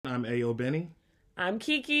I'm Ayo Benny. I'm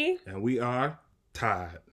Kiki. And we are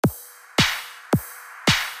Tied.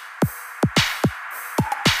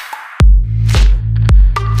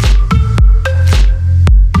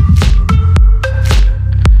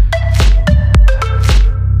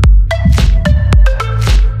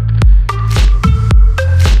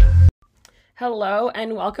 Hello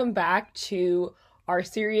and welcome back to our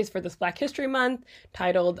series for this Black History Month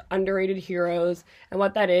titled Underrated Heroes. And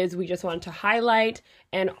what that is, we just want to highlight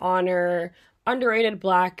and honor underrated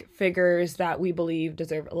Black figures that we believe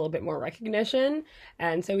deserve a little bit more recognition.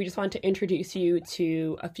 And so we just want to introduce you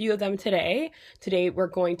to a few of them today. Today we're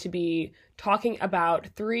going to be talking about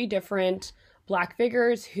 3 different Black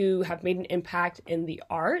figures who have made an impact in the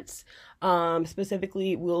arts.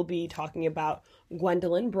 Specifically, we'll be talking about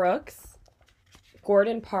Gwendolyn Brooks,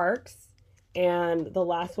 Gordon Parks, and the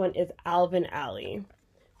last one is Alvin Ailey.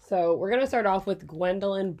 So we're going to start off with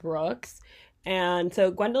Gwendolyn Brooks. And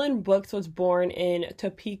so Gwendolyn Brooks was born in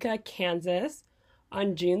Topeka, Kansas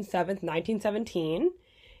on June 7th, 1917.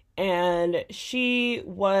 And she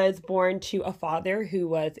was born to a father who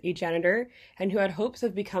was a janitor and who had hopes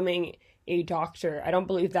of becoming a doctor. I don't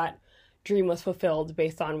believe that dream was fulfilled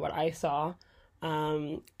based on what I saw.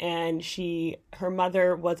 And her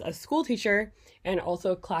mother was a school teacher and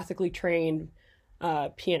also classically trained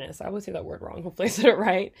pianist. I always say that word wrong. Hopefully I said it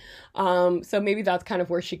right. So maybe that's kind of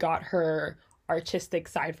where she got her artistic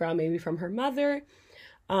side from, maybe from her mother.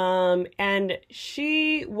 And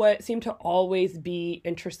she seemed to always be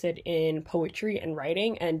interested in poetry and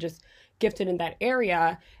writing and just gifted in that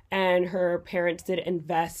area. And her parents did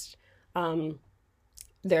invest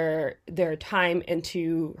their time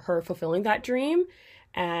into her fulfilling that dream.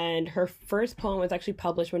 And her first poem was actually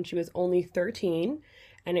published when she was only 13,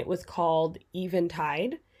 and it was called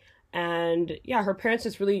Eventide. And yeah, her parents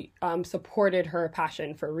just really supported her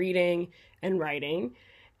passion for reading and writing.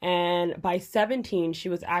 And by 17, she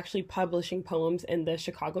was actually publishing poems in the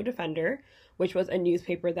Chicago Defender, which was a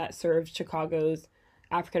newspaper that served Chicago's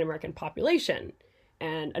African-American population.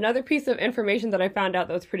 And another piece of information that I found out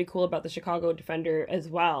that was pretty cool about the Chicago Defender as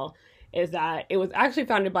well is that it was actually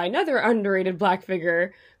founded by another underrated Black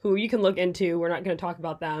figure who you can look into. We're not going to talk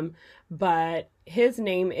about them, but his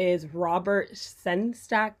name is Robert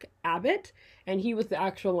Sengstacke Abbott, and he was the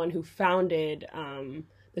actual one who founded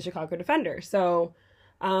the Chicago Defender. So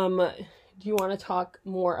do you want to talk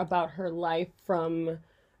more about her life from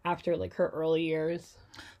after like her early years?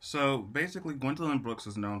 So basically, Gwendolyn Brooks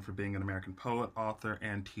is known for being an American poet, author,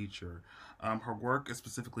 and teacher. Her work is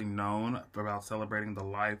specifically known about celebrating the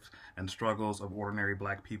life and struggles of ordinary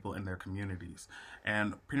Black people in their communities.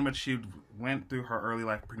 And pretty much she went through her early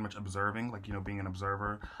life pretty much observing, being an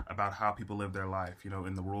observer about how people live their life,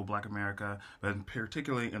 in the rural Black America, but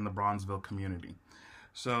particularly in the Bronzeville community.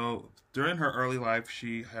 So during her early life,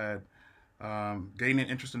 she had gained an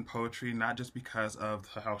interest in poetry, not just because of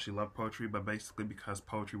how she loved poetry, but basically because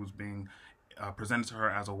poetry was being presented to her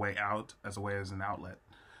as a way out, as an outlet.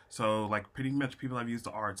 So, pretty much people have used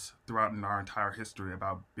the arts throughout in our entire history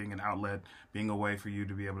about being an outlet, being a way for you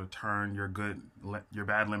to be able to turn your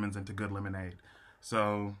bad lemons into good lemonade.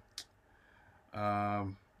 So, I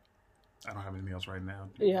don't have anything else right now.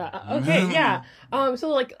 Yeah. Okay. Yeah.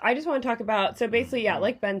 So I just want to talk about, so basically, yeah,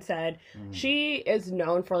 like Ben said, she is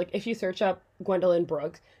known for, if you search up Gwendolyn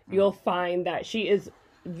Brooks, you'll find that she is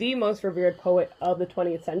the most revered poet of the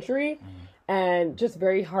 20th century and just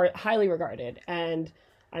very highly regarded. And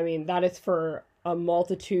I mean, that is for a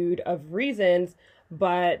multitude of reasons,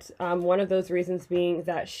 but one of those reasons being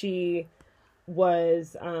that she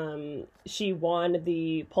won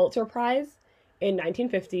the Pulitzer Prize in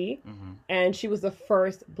 1950, and she was the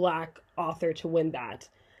first Black author to win that.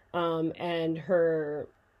 And her,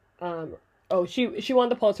 she won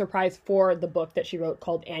the Pulitzer Prize for the book that she wrote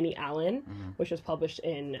called Annie Allen, which was published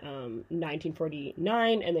in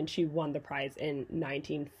 1949, and then she won the prize in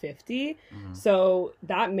 1950. So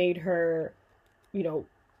that made her,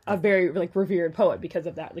 a very revered poet because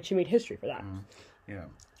of that. She made history for that. Yeah.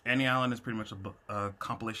 Annie Allen is pretty much a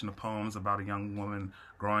compilation of poems about a young woman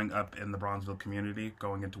growing up in the Bronzeville community,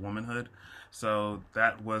 going into womanhood. So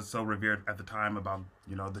that was so revered at the time about,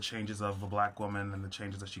 the changes of a Black woman and the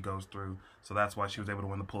changes that she goes through. So that's why she was able to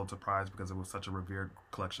win the Pulitzer Prize, because it was such a revered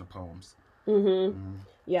collection of poems.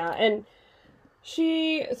 Yeah, and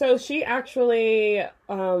she actually,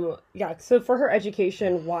 so for her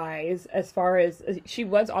education wise, as far as, she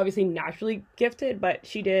was obviously naturally gifted, but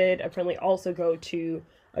she did apparently also go to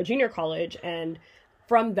a junior college, and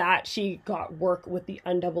from that she got work with the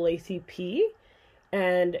NAACP.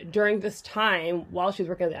 And during this time, while she was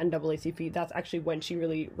working at the NAACP, that's actually when she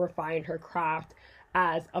really refined her craft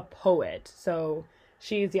as a poet. So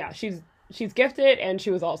she's gifted, and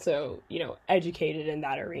she was also, educated in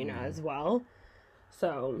that arena as well.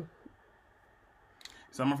 So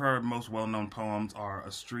some of her most well-known poems are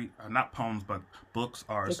not poems, but books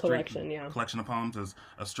are the collection of poems is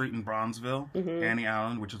A Street in Bronzeville, Annie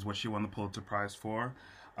Allen, which is what she won the Pulitzer Prize for.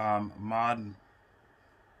 Maud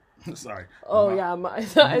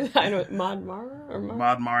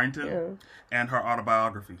Marrington, and her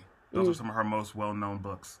autobiography. Those are some of her most well-known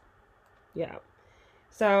books. Yeah.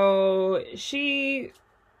 So she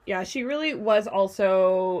really was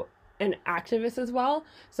also an activist as well.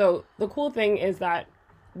 So the cool thing is that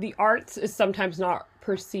the arts is sometimes not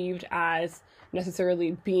perceived as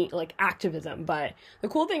necessarily being like activism, but the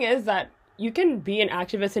cool thing is that you can be an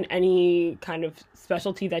activist in any kind of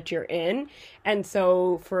specialty that you're in. And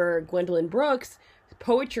so for Gwendolyn Brooks,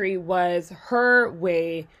 poetry was her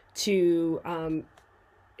way to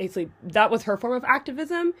basically, that was her form of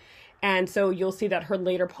activism. And so you'll see that her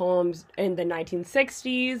later poems in the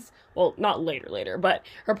 1960s, well, not later, but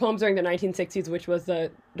her poems during the 1960s, which was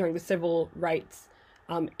during the civil rights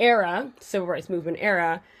movement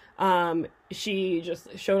era, she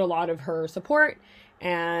just showed a lot of her support,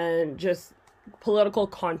 and just political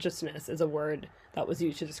consciousness is a word that was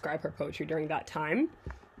used to describe her poetry during that time.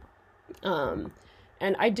 And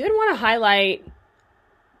I did want to highlight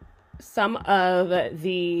some of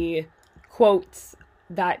the quotes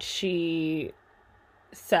that she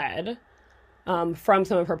said from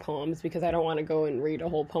some of her poems, because I don't want to go and read a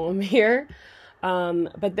whole poem here.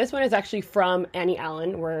 But this one is actually from Annie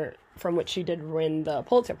Allen, from which she did win the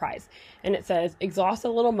Pulitzer Prize. And it says, "Exhaust a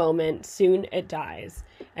little moment, soon it dies.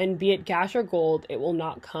 And be it gash or gold, it will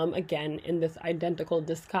not come again in this identical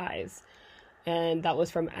disguise." And that was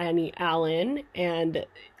from Annie Allen. And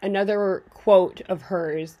another quote of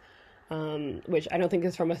hers, which I don't think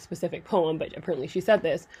is from a specific poem, but apparently she said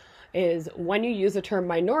this, is, "When you use the term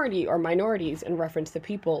minority or minorities in reference to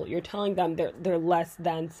people, you're telling them they're less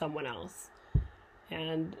than someone else."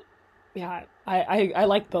 And yeah, I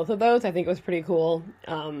like both of those. I think it was pretty cool.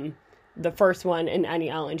 The first one in Annie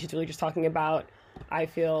Allen, she's really just talking about, I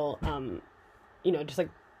feel, just like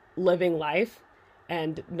living life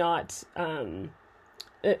and not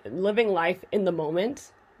living life in the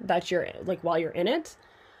moment that you're like while you're in it,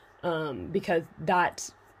 because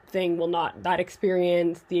that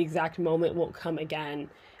experience, the exact moment won't come again.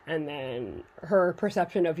 And then her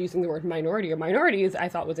perception of using the word minority or minorities, I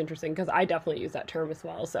thought was interesting, because I definitely use that term as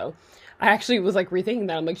well. So I actually was like rethinking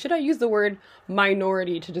that. I'm like, should I use the word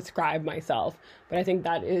minority to describe myself? But I think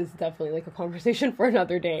that is definitely like a conversation for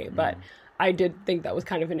another day. But I did think that was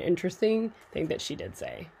kind of an interesting thing that she did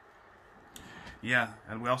say. Yeah,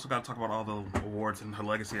 and we also got to talk about all the awards and her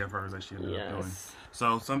legacy of hers that she ended up doing.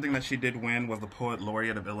 So something that she did win was the Poet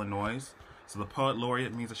Laureate of Illinois. So the Poet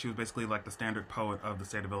Laureate means that she was basically like the standard poet of the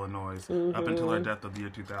state of Illinois up until her death of the year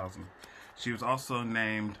 2000. She was also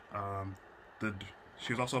named,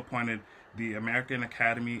 she was also appointed the American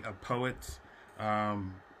Academy of Poets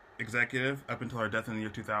executive up until her death in the year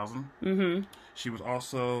 2000. Mm-hmm. She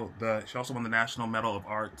also won the National Medal of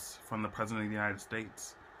Arts from the President of the United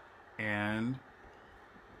States. And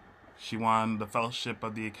she won the Fellowship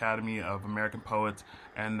of the Academy of American Poets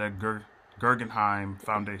and the Guggenheim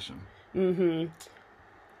Foundation. Mm-hmm.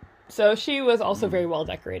 So she was also very well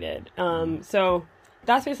decorated. So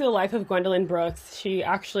that's basically the life of Gwendolyn Brooks. She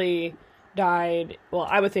actually died, well,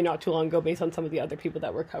 I would say not too long ago based on some of the other people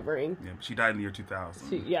that we're covering. Yeah, she died in the year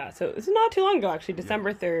 2000. So it's not too long ago, actually,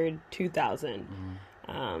 December 3rd, 2000.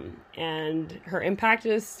 And her impact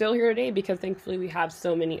is still here today because thankfully we have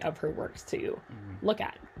so many of her works to look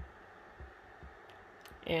at.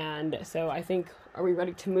 And so I think, are we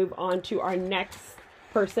ready to move on to our next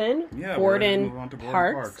person? Yeah, Gordon, move on to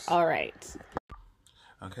Gordon Parks. All right.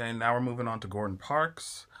 Okay, now we're moving on to Gordon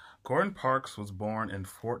Parks. Gordon Parks was born in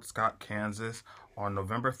Fort Scott, Kansas on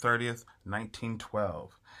November 30th,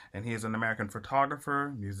 1912. And he is an American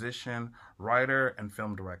photographer, musician, writer, and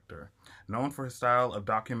film director, known for his style of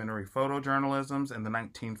documentary photojournalism in the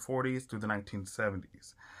 1940s through the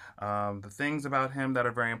 1970s. The things about him that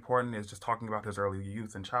are very important is just talking about his early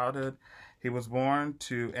youth and childhood. He was born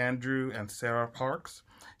to Andrew and Sarah Parks.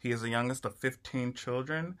 He is the youngest of 15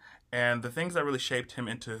 children, and the things that really shaped him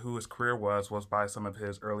into who his career was by some of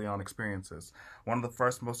his early on experiences. One of the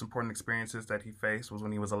first most important experiences that he faced was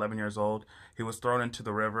when he was 11 years old. He was thrown into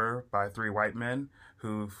the river by 3 white men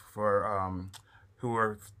who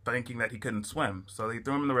were thinking that he couldn't swim. So they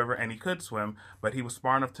threw him in the river, and he could swim, but he was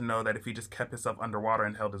smart enough to know that if he just kept himself underwater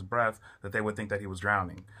and held his breath, that they would think that he was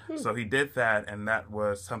drowning. So he did that, and that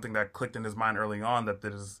was something that clicked in his mind early on, that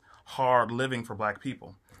this is hard living for black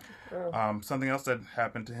people. Something else that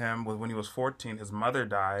happened to him was when he was 14, his mother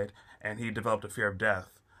died, and he developed a fear of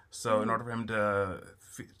death. So in order for him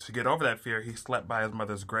to get over that fear, he slept by his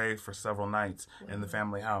mother's grave for several nights in the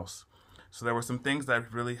family house. So there were some things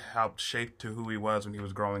that really helped shape to who he was when he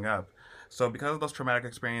was growing up. So because of those traumatic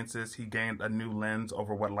experiences, he gained a new lens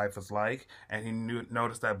over what life is like, and he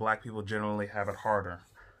noticed that Black people generally have it harder.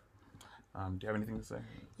 Do you have anything to say?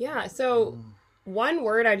 Yeah, so one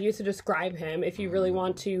word I'd use to describe him, if you really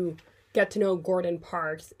want to get to know Gordon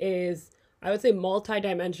Parks, is, I would say,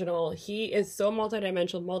 multidimensional. He is so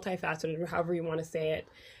multidimensional, multifaceted, however you want to say it.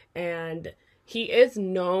 And he is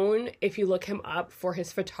known, if you look him up, for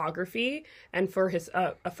his photography and for his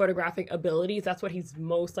photographic abilities. That's what he's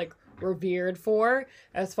most, like, revered for,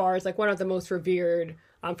 as far as, like, one of the most revered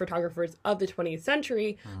photographers of the 20th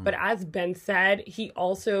century. But as Ben said, he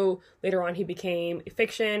also, later on, he became a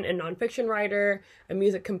fiction and nonfiction writer, a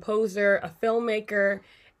music composer, a filmmaker,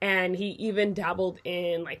 and he even dabbled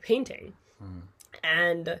in, like, painting.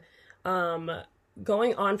 And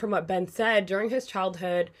going on from what Ben said, during his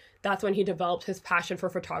childhood, that's when he developed his passion for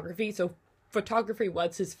photography. So photography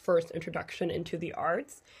was his first introduction into the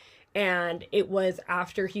arts. And it was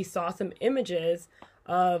after he saw some images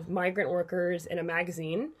of migrant workers in a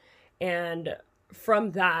magazine. And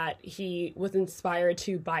from that, he was inspired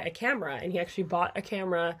to buy a camera. And he actually bought a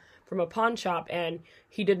camera from a pawn shop. And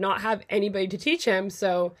he did not have anybody to teach him.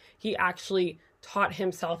 So he actually taught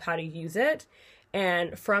himself how to use it.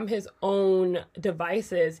 And from his own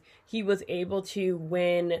devices, he was able to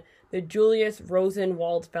win the Julius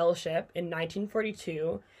Rosenwald Fellowship in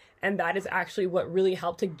 1942. And that is actually what really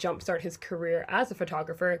helped to jumpstart his career as a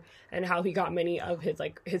photographer and how he got many of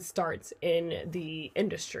his starts in the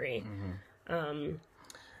industry.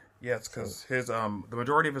 Yes, because the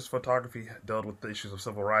majority of his photography dealt with the issues of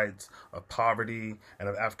civil rights, of poverty, and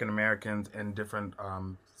of African Americans in different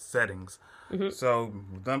settings. So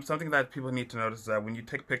something that people need to notice is that when you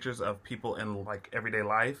take pictures of people in, like, everyday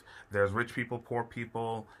life, there's rich people, poor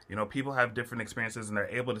people. You know, people have different experiences, and they're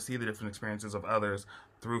able to see the different experiences of others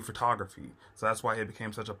through photography. So that's why it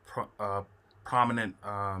became such a prominent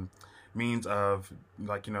means of,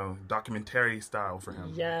 like, you know, documentary style for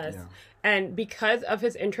him. Yes. Yeah. And because of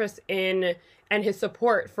his interest in and his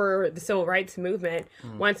support for the civil rights movement,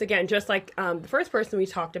 once again, just like the first person we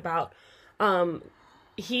talked about,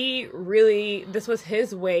 he really, this was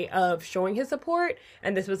his way of showing his support,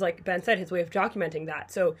 and this was, like Ben said, his way of documenting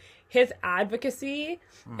that. So his advocacy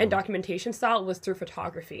and documentation style was through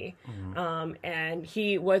photography. And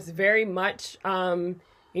he was very much,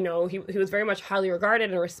 you know, he was very much highly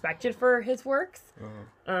regarded and respected for his works.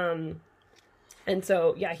 And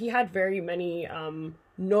so, yeah, he had very many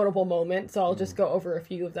notable moments, so I'll just go over a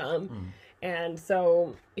few of them. And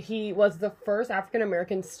so he was the first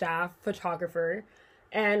African-American staff photographer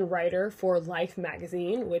and writer for Life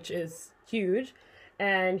magazine, which is huge.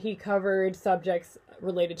 And he covered subjects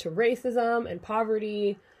related to racism and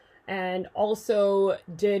poverty, and also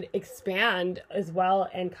did expand as well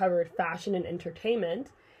and covered fashion and entertainment.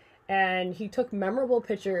 And he took memorable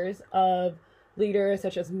pictures of leaders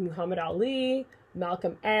such as Muhammad Ali,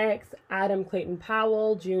 Malcolm X, Adam Clayton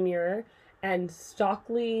Powell Jr., and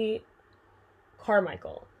Stokely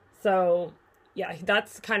Carmichael. So yeah,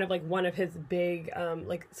 that's kind of like one of his big,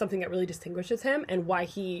 like something that really distinguishes him and why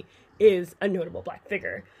he is a notable Black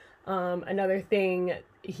figure. Another thing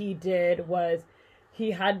he did was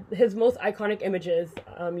he had his most iconic images.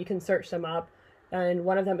 You can search them up. And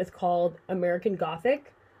one of them is called American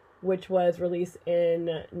Gothic, which was released in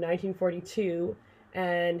 1942.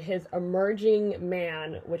 And his Emerging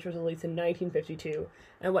Man, which was released in 1952.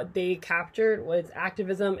 And what they captured was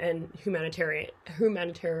activism and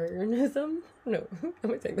humanitarianism. No,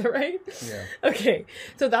 am I saying that right? Yeah. Okay,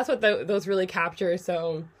 so that's what those really capture.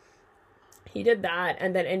 So he did that,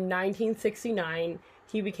 and then in 1969,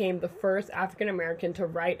 he became the first African American to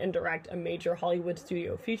write and direct a major Hollywood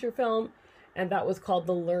studio feature film, and that was called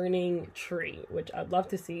The Learning Tree, which I'd love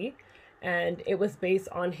to see. And it was based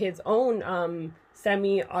on his own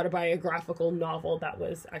semi-autobiographical novel that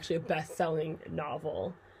was actually a best-selling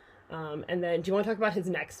novel. And then, do you want to talk about his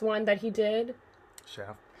next one that he did?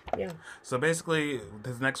 Shaft. Yeah. So basically,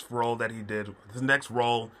 his next role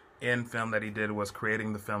in film that he did was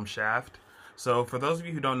creating the film Shaft. So for those of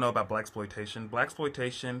you who don't know about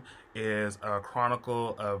blaxploitation is a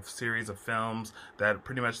chronicle of series of films that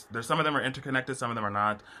pretty much, some of them are interconnected, some of them are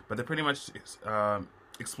not, but they're pretty much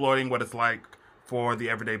exploiting what it's like for the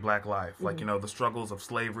everyday Black life. Like, you know, the struggles of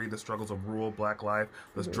slavery, the struggles of rural Black life,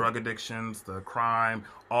 the drug addictions, the crime,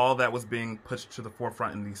 all that was being pushed to the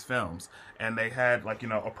forefront in these films. And they had, like, you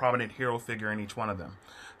know, a prominent hero figure in each one of them.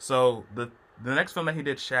 So the next film that he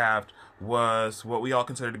did, Shaft, was what we all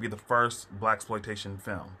consider to be the first blaxploitation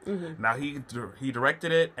film. Now he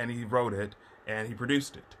directed it and he wrote it and he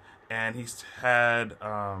produced it, and he's had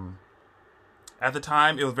at the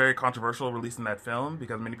time it was very controversial releasing that film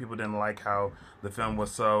because many people didn't like how the film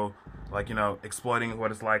was so exploiting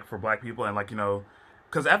what it's like for black people, and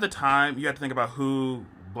because at the time you had to think about who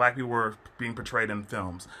black people were being portrayed in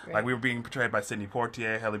films. Right. Like we were being portrayed by Sidney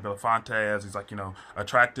Poitier, Haley Belafonte as these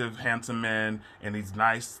attractive, handsome men, and these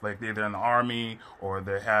nice, like they're in the army or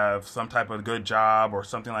they have some type of good job or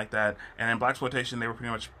something like that. And in blaxploitation, they were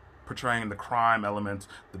pretty much portraying the crime elements,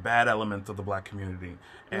 the bad elements of the black community.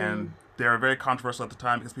 And they were very controversial at the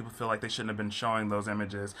time because people feel like they shouldn't have been showing those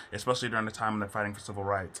images, especially during the time when they're fighting for civil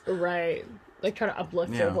rights. Right. Like trying to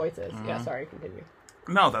uplift their voices. Yeah, sorry, continue.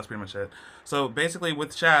 No, that's pretty much it. So basically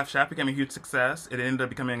with Shaft became a huge success. It ended up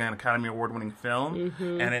becoming an Academy Award-winning film,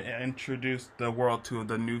 and it introduced the world to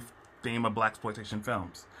the new theme of blaxploitation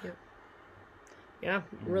films. Yep. Yeah,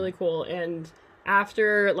 really cool. And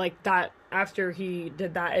after he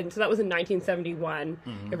did that, and so that was in 1971,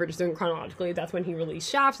 if we're just doing chronologically, that's when he released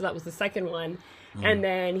Shaft, so that was the second one. And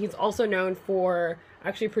then he's also known for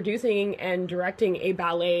actually producing and directing a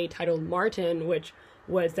ballet titled Martin, which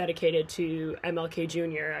was dedicated to MLK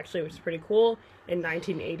Jr., actually, which is pretty cool, in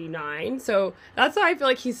 1989. So that's why I feel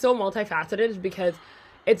like he's so multifaceted, because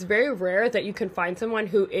it's very rare that you can find someone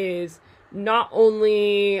who is not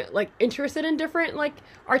only interested in different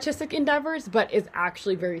artistic endeavors, but is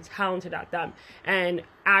actually very talented at them and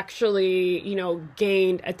actually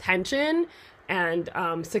gained attention and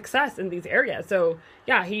success in these areas. So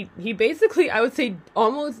yeah, he basically, I would say,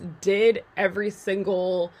 almost did every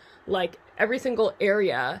single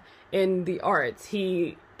area in the arts.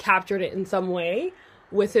 He captured it in some way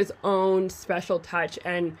with his own special touch,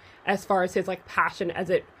 and as far as his passion as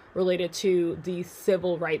it related to the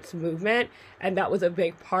civil rights movement, and that was a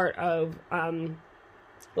big part of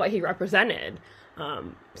what he represented.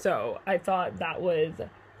 So I thought that was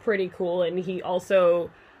pretty cool. And he also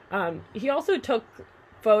took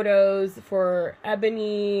photos for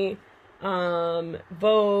Ebony,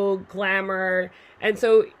 Vogue, Glamour, and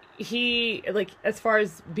so he, as far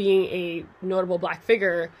as being a notable black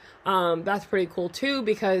figure, that's pretty cool too,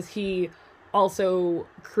 because he also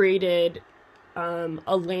created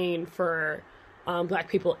a lane for black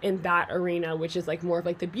people in that arena, which is more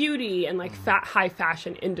of the beauty and high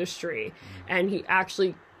fashion industry. And he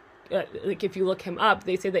actually if you look him up,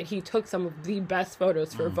 they say that he took some of the best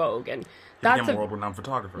photos for Vogue, and that's a world-renowned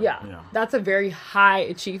photographer. Yeah, that's a very high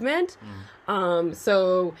achievement.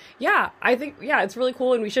 So yeah, I think it's really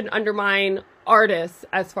cool, and we shouldn't undermine artists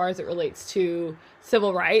as far as it relates to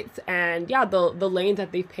civil rights and the lanes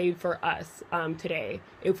that they've paved for us today,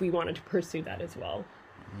 if we wanted to pursue that as well.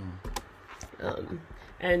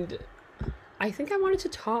 And I think I wanted to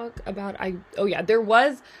talk about there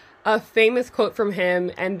was a famous quote from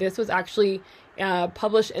him, and this was actually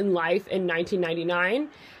published in Life in 1999,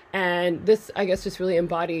 and this, I guess, just really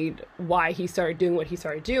embodied why he started doing what he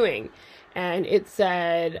started doing. And it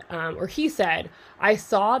said, or he said, "I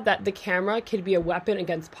saw that the camera could be a weapon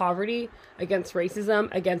against poverty, against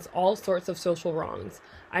racism, against all sorts of social wrongs.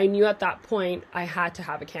 I knew at that point I had to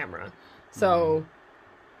have a camera." So,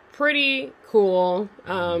 pretty cool.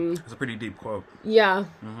 It's a pretty deep quote. Yeah.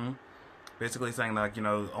 Basically saying that,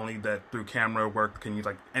 only that through camera work can you,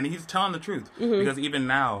 and he's telling the truth. Because even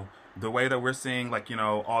now, the way that we're seeing,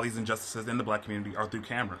 all these injustices in the black community are through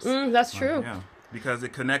cameras. That's true. Yeah. Because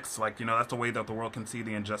it connects, that's the way that the world can see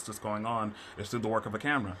the injustice going on, is through the work of a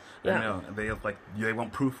camera. Yeah. And, they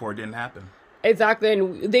want proof for it didn't happen. Exactly,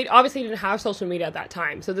 and they obviously didn't have social media at that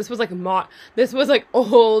time, so this was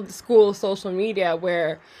old school social media,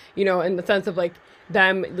 where in the sense of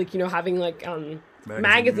them having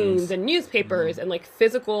magazines and newspapers and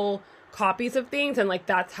physical copies of things, and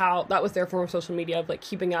that was their form of social media, of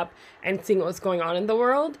keeping up and seeing what was going on in the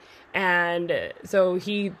world. And so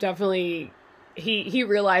he definitely he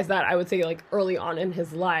realized that, I would say, early on in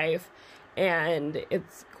his life, and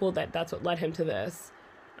it's cool that that's what led him to this.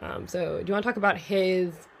 So do you want to talk about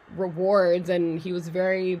his rewards? And he was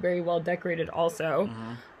very, very well decorated also.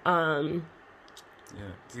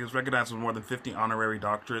 He was recognized with more than 50 honorary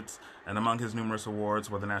doctorates, and among his numerous awards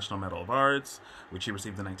were the National Medal of Arts, which he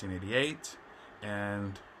received in 1988.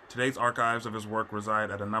 And today's archives of his work reside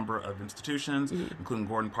at a number of institutions, including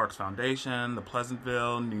Gordon Parks Foundation, the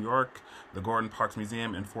Pleasantville, New York, the Gordon Parks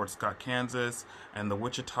Museum in Fort Scott, Kansas, and the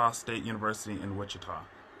Wichita State University in Wichita.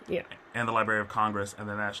 Yeah. And the Library of Congress and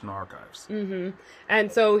the National Archives.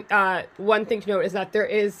 And so one thing to note is that there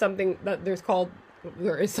is something that there's called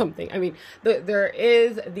there is something. I mean, there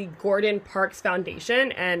is the Gordon Parks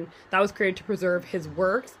Foundation, and that was created to preserve his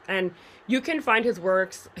works. And you can find his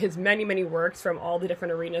works, his many, many works from all the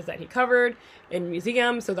different arenas that he covered in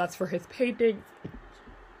museums. So that's for his paintings,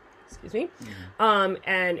 excuse me,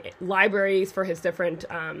 and libraries for his different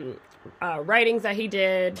writings that he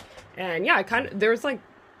did. And yeah,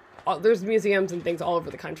 there's museums and things all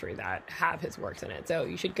over the country that have his works in it. So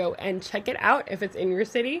you should go and check it out if it's in your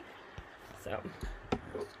city. So.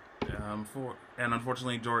 And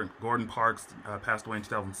unfortunately, Gordon Parks passed away in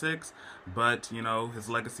 2006, but his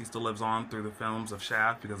legacy still lives on through the films of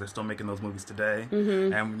Shaft, because they're still making those movies today.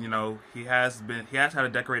 Mm-hmm. And he has had a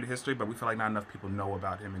decorated history, but we feel like not enough people know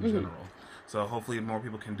about him in general. So hopefully more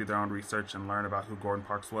people can do their own research and learn about who Gordon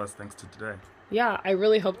Parks was thanks to today. Yeah, I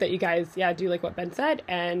really hope that you guys do like what Ben said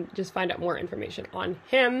and just find out more information on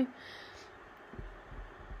him.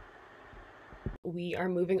 We are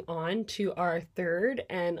moving on to our third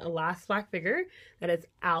and last Black figure. That is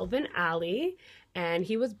Alvin Ailey. And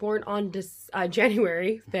he was born on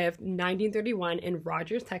January 5th, 1931 in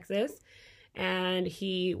Rogers, Texas. And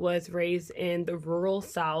he was raised in the rural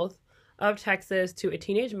South of Texas to a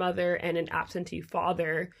teenage mother and an absentee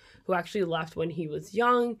father who actually left when he was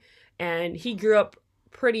young. And he grew up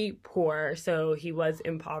pretty poor, so he was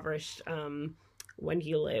impoverished when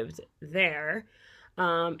he lived there.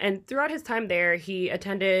 And throughout his time there, he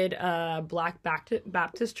attended a Black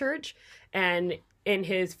Baptist church, and in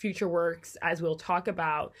his future works, as we'll talk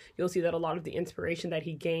about, you'll see that a lot of the inspiration that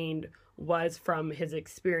he gained was from his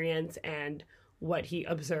experience and what he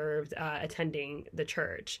observed attending the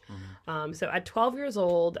church. Mm-hmm. So at 12 years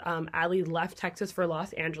old, Ailey left Texas for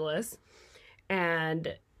Los Angeles,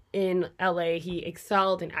 and in LA, he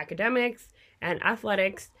excelled in academics and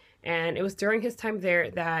athletics. And it was during his time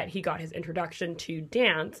there that he got his introduction to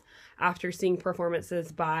dance after seeing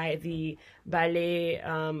performances by the Ballet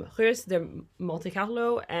Russe de Monte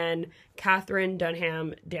Carlo and Catherine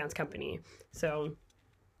Dunham Dance Company. So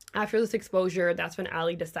after this exposure, that's when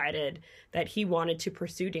Ailey decided that he wanted to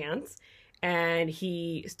pursue dance. And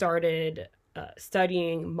he started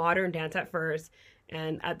studying modern dance at first.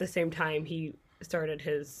 And at the same time, he started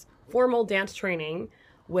his formal dance training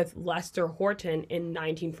with Lester Horton in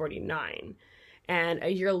 1949. And a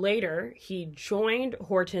year later, he joined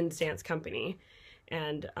Horton's dance company.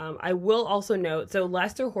 And I will also note, so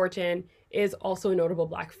Lester Horton is also a notable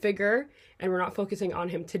Black figure, and we're not focusing on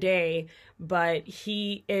him today, but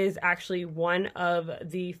he is actually one of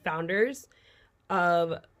the founders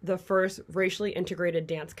of the first racially integrated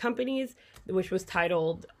dance companies, which was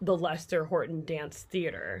titled the Lester Horton Dance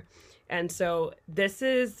Theater. And so this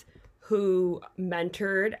is who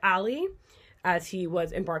mentored Ailey as he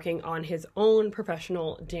was embarking on his own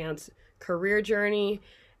professional dance career journey.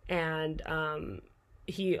 And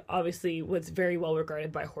he obviously was very well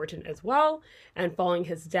regarded by Horton as well. And following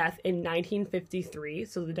his death in 1953,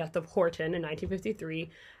 so the death of Horton in 1953,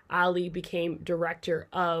 Ailey became director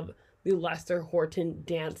of the Lester Horton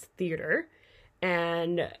Dance Theater.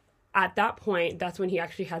 And at that point, that's when he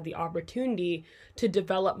actually had the opportunity to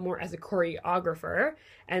develop more as a choreographer.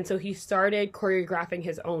 And so he started choreographing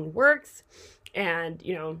his own works. And,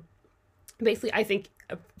 basically, I think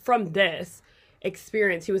from this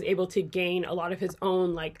experience, he was able to gain a lot of his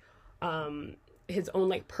own,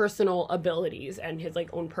 personal abilities and his,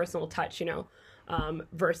 own personal touch,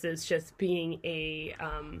 versus just being a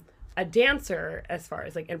dancer as far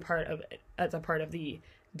as, as a part of the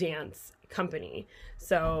dance company.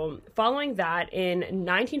 So following that, in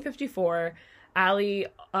 1954, Ailey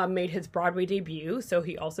made his Broadway debut. So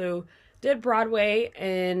he also did Broadway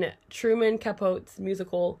in Truman Capote's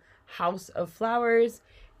musical House of Flowers.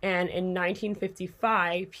 And in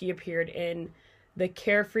 1955, he appeared in The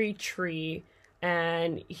Carefree Tree.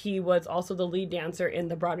 And he was also the lead dancer in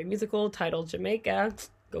the Broadway musical titled Jamaica,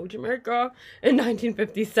 Go Jamaica, in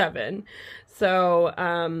 1957. So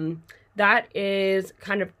that is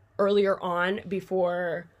kind of earlier on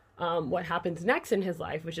before what happens next in his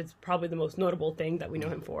life, which is probably the most notable thing that we know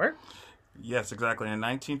him for. Yes, exactly. In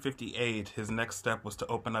 1958, his next step was to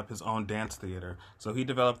open up his own dance theater. So he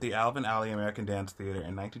developed the Alvin Ailey American Dance Theater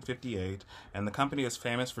in 1958, and the company is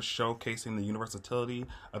famous for showcasing the universality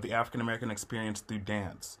of the African American experience through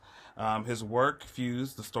dance. His work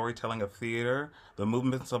fused the storytelling of theater, the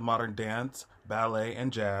movements of modern dance, ballet,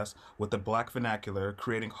 and jazz with the Black vernacular,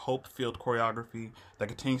 creating hope-filled choreography that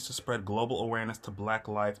continues to spread global awareness to Black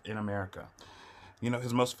life in America.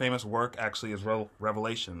 His most famous work actually is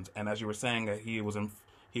Revelations, and as you were saying, he was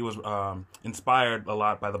he was inspired a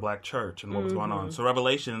lot by the Black church and what was going on. So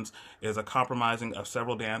Revelations is a compromising of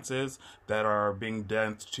several dances that are being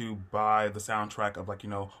danced to by the soundtrack of, like,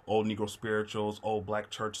 old Negro spirituals, old Black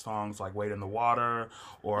church songs like Wade in the Water,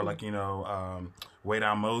 or like, Way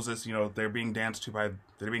Down Moses. They're being danced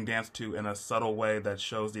to in a subtle way that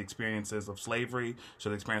shows the experiences of slavery, show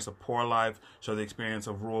the experience of poor life, show the experience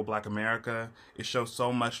of rural Black America. It shows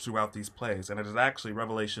so much throughout these plays, and it is actually,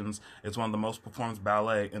 Revelations is one of the most performed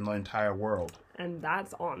ballet in the entire world. And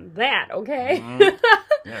that's on that, okay?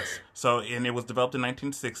 Yes. So, and it was developed in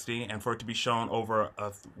 1960, and for it to be shown over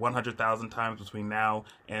 100,000 times between now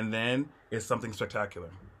and then is something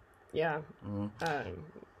spectacular. Yeah.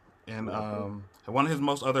 And one of his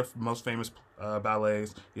most famous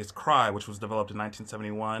ballets is Cry, which was developed in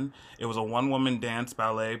 1971. It was a one-woman dance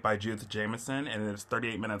ballet by Judith Jamison, and it is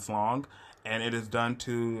 38 minutes long. And it is done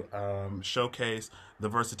to showcase the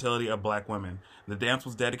versatility of Black women. The dance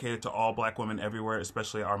was dedicated to all Black women everywhere,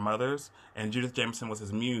 especially our mothers. And Judith Jamison was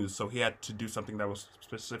his muse, so he had to do something that was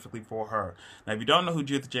specifically for her. Now, if you don't know who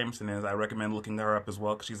Judith Jamison is, I recommend looking her up as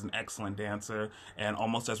well, because she's an excellent dancer and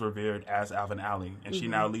almost as revered as Alvin Ailey. And she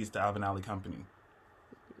now leads the Alvin Ailey Company.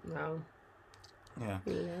 Wow. Yeah.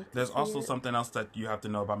 There's also something else that you have to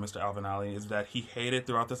know about Mr. Alvin Ailey, is that he hated,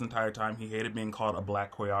 throughout this entire time, he hated being called a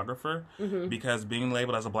Black choreographer, because being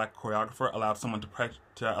labeled as a Black choreographer allowed someone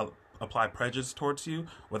to apply prejudice towards you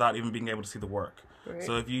without even being able to see the work. Right.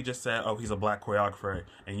 So if you just said, oh, he's a Black choreographer,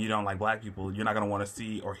 and you don't like Black people, you're not going to want to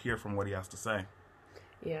see or hear from what he has to say.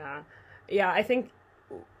 Yeah. Yeah, I think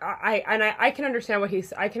I can understand what he's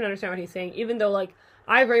saying, even though, like,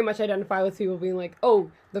 I very much identify with people being like,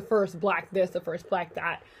 oh, the first Black this, the first Black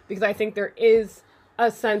that, because I think there is a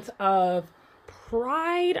sense of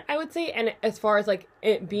pride, I would say, and as far as, like,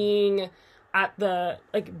 it being at the,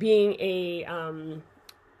 like, being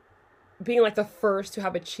like the first to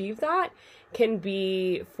have achieved that can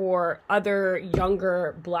be for other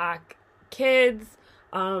younger Black kids.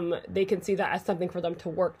 They can see that as something for them to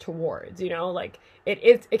work towards, like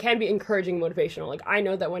it can be encouraging, motivational. Like, I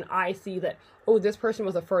know that when I see that, oh, this person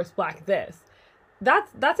was the first Black that's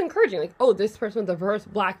encouraging. Like, oh, this person was the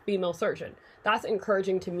first Black female surgeon. That's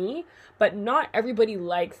encouraging to me, but not everybody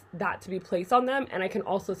likes that to be placed on them. And I can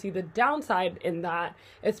also see the downside in that,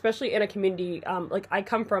 especially in a community, like, I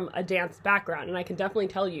come from a dance background, and I can definitely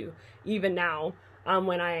tell you, even now,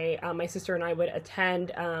 when my sister and I would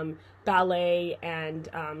attend ballet, and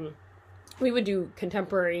we would do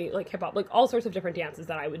contemporary, like, hip hop, like all sorts of different dances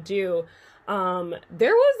that I would do.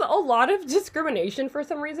 There was a lot of discrimination for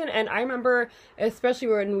some reason, and I remember, especially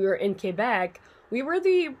when we were in Quebec, we were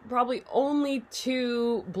the probably only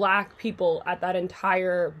 2 Black people at that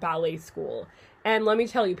entire ballet school. And let me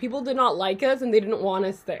tell you, people did not like us, and they didn't want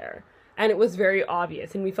us there. And it was very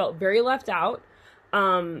obvious, and we felt very left out.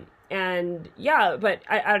 And yeah, but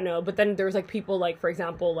I don't know. But then there was, like, people like, for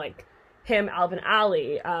example, like him, Alvin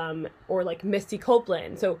Ailey, or like Misty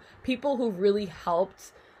Copeland. So people who really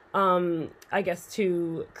helped, I guess,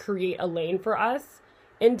 to create a lane for us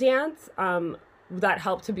in dance, that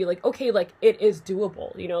helped to be like, okay, like, it is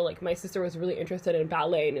doable. Like, my sister was really interested in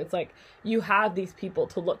ballet, and it's like, you have these people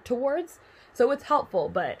to look towards. So it's helpful,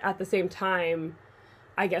 but at the same time,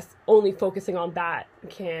 I guess only focusing on that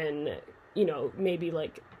can, maybe,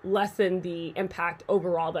 like, lessen the impact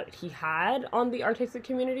overall that he had on the artistic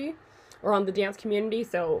community or on the dance community.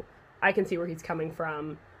 So I can see where he's coming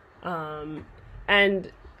from.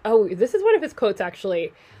 And this is one of his quotes,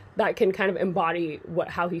 actually, that can kind of embody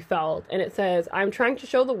how he felt. And it says, "I'm trying to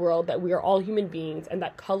show the world that we are all human beings and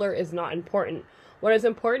that color is not important. What is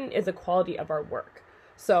important is the quality of our work."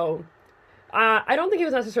 So I don't think he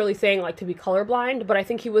was necessarily saying, like, to be colorblind, but I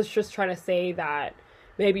think he was just trying to say that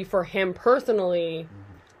maybe for him personally,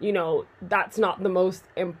 that's not the most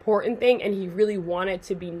important thing, and he really wanted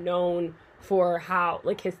to be known for how,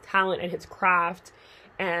 like, his talent and his craft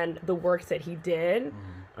and the works that he did,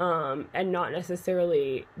 and not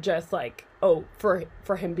necessarily just, like, oh, for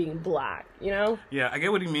him being Black, Yeah, I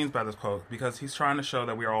get what he means by this quote, because he's trying to show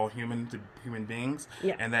that we are all human beings,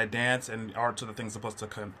 and that dance and art are the things supposed to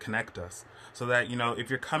connect us. So that, if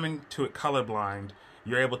you're coming to it colorblind,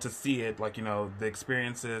 you're able to see it, like, the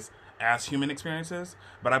experiences as human experiences.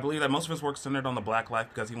 But I believe that most of his work centered on the Black life,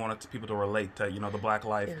 because he wanted people to relate to, the Black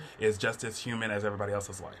life is just as human as everybody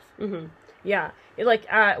else's life. Mm-hmm. Yeah.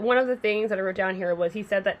 One of the things that I wrote down here was he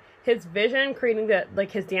said that his vision creating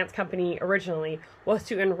his dance company originally was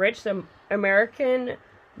to enrich the American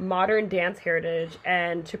modern dance heritage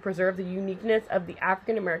and to preserve the uniqueness of the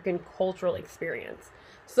African American cultural experience.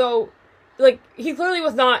 So, like, he clearly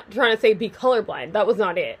was not trying to say be colorblind. That was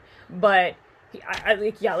not it. But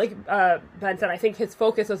Ben said, I think his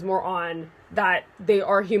focus is more on that they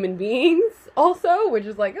are human beings also, which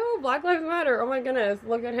is like, oh, Black Lives Matter, oh my goodness,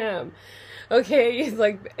 look at him. Okay, he's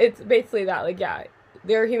like, it's basically that, like, yeah,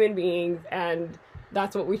 they're human beings, and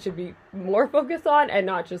that's what we should be more focused on, and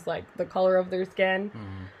not just, like, the color of their skin.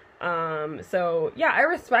 So, yeah, I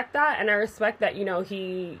respect that, and I respect that, you know,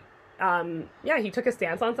 he took a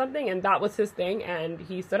stance on something, and that was his thing, and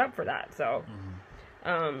he stood up for that, so,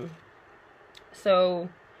 So,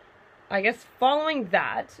 I guess following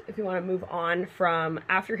that, if you want to move on from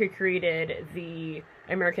after he created the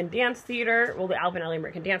American Dance Theater, well, the Alvin Ailey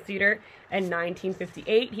American Dance Theater in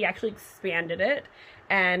 1958, he actually expanded it,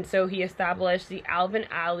 and so he established the Alvin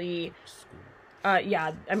Ailey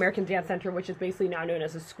American Dance Center, which is basically now known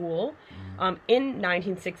as a school, in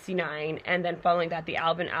 1969, and then following that, the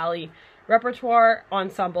Alvin Ailey Repertoire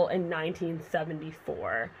Ensemble in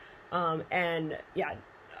 1974, and yeah.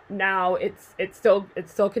 Now it still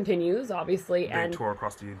continues, obviously, and tour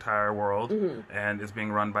across the entire world, and it's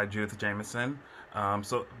being run by Judith Jamison.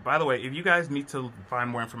 So, by the way, if you guys need to find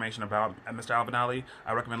more information about Mr. Alvin Ailey,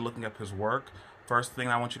 I recommend looking up his work. First thing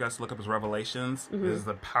I want you guys to look up is Revelations. This is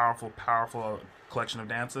a powerful, powerful collection of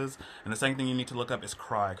dances. And the second thing you need to look up is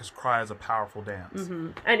Cry, because Cry is a powerful dance.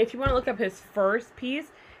 And if you want to look up his first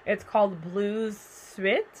piece, it's called Blues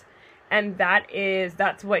Suite. And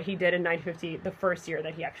that's what he did in 1950, the first year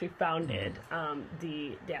that he actually founded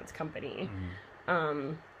the dance company.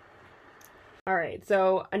 All right,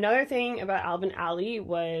 so another thing about Alvin Ailey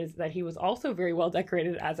was that he was also very well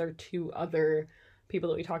decorated, as our two other people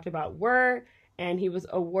that we talked about were, and he was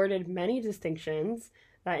awarded many distinctions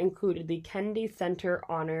that included the Kennedy Center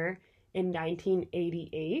Honor in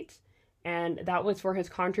 1988, and that was for his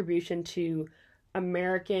contribution to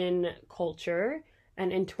American culture.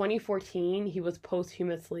 And in 2014, he was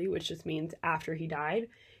posthumously, which just means after he died,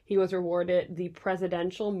 he was awarded the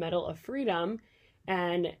Presidential Medal of Freedom,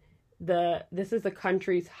 and this is the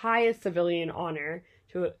country's highest civilian honor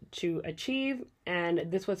to achieve, and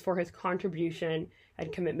this was for his contribution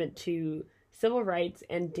and commitment to civil rights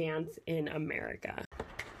and dance in America.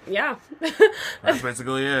 Yeah. That's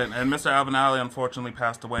basically it. And Mr. Alvin Ailey unfortunately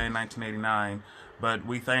passed away in 1989, but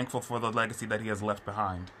we're thankful for the legacy that he has left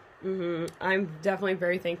behind. I'm definitely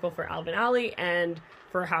very thankful for Alvin Ailey and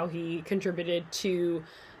for how he contributed to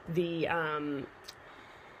the,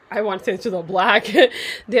 I want to say to the Black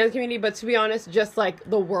dance community, but to be honest, just like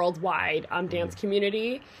the worldwide dance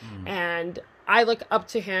community. And I look up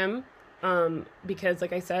to him because,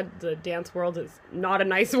 like I said, the dance world is not a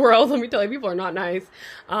nice world. Let me tell you, people are not nice.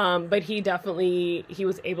 But he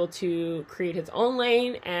was able to create his own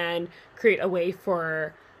lane and create a way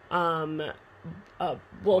for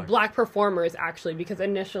Black performers, actually, because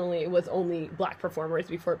initially it was only Black performers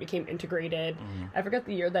before it became integrated. I forget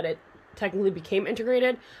the year that it technically became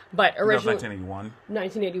integrated, but originally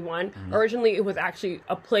 1981. Originally it was actually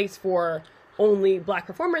a place for only Black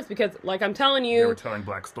performers, because, like I'm telling you, they were telling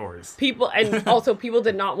Black stories. People, and also people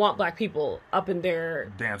did not want Black people up in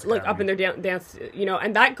their dance, dance, you know,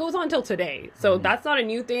 and that goes on till today. So that's not a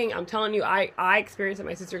new thing. I'm telling you, I experienced it.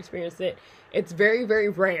 My sister experienced it. It's very, very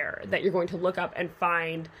rare that you're going to look up and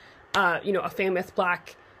find, a famous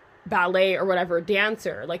Black ballet or whatever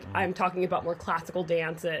dancer. Like, I'm talking about more classical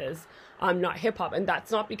dances, not hip hop. And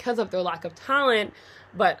that's not because of their lack of talent,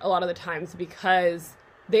 but a lot of the times because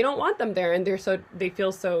they don't want them there, and they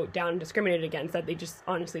feel so down and discriminated against that they just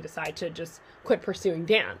honestly decide to just quit pursuing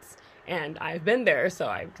dance. And I've been there, so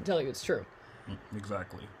I can tell you it's true.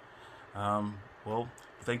 Exactly. Well,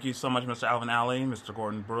 thank you so much, Mr. Alvin Ailey, Mr.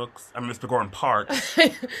 Gordon Parks.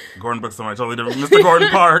 Gordon Brooks, so much totally different. Mr. Gordon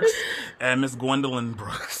Parks and Miss Gwendolyn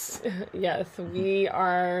Brooks. Yes, we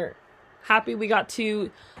are happy we got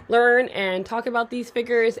to learn and talk about these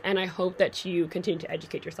figures, and I hope that you continue to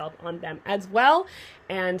educate yourself on them as well.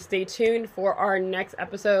 And stay tuned for our next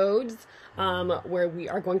episodes, where we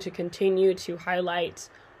are going to continue to highlight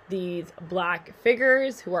these Black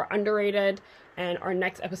figures who are underrated. And our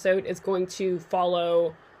next episode is going to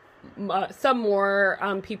follow some more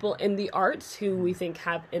people in the arts who we think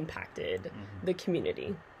have impacted the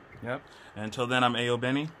community. Yep. And until then, I'm Ayo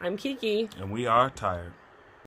Benny. I'm Kiki. And we are tired.